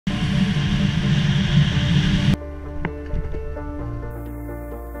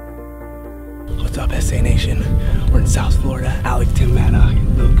USA Nation? We're in South Florida, Alligator, Maddock,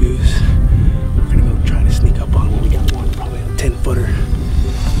 Little Goose. We're gonna go try to sneak up on one. We got one, probably a 10-footer.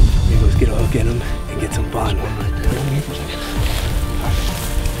 Maybe let's get a hook in them and get some fun.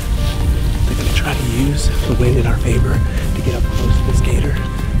 They're gonna try to use the wind in our favor to get up close to this gator.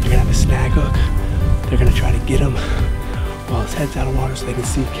 They're gonna have a snag hook. They're gonna try to get him while his head's out of water so they can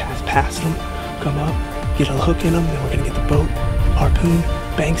see cast past him, come up, get a hook in him, then we're gonna get the boat, harpoon,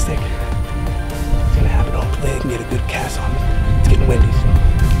 bang stick. It's gonna happen. Hopefully I can get a good cast on him. It's getting windy, so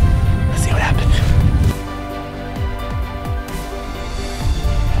let's see what happens.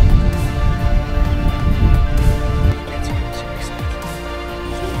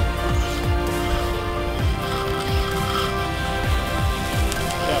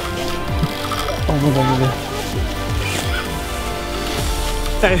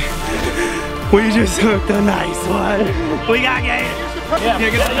 Hey, we just hooked a nice one. We got Gator. Yeah,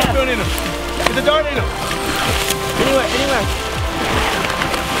 get the dart in him. Get the dart in him. Anywhere.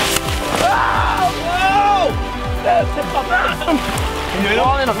 Oh, no!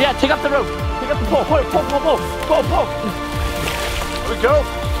 All in him. Yeah, take up the rope. Take up the pole. Pull. There we go.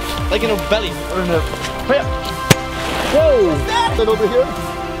 Like in a belly. Or in a... Hurry up. Whoa! Sit over here.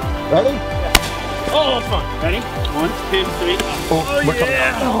 Ready? Oh, that's fun. Ready? 1, 2, 3. Oh,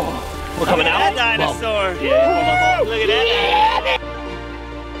 yeah! We're coming out. That dinosaur. Yeah. Look at that.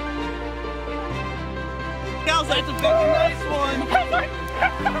 Sounds like it's a big nice one.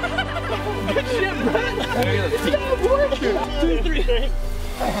 Good shit, Brett. 2, 3.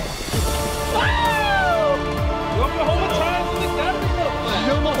 Wow! Look the whole time with the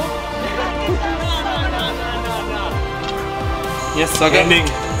camera. Yes, ending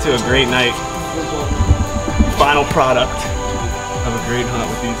to a great night. Final product of a great hunt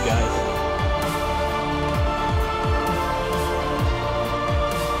with these guys.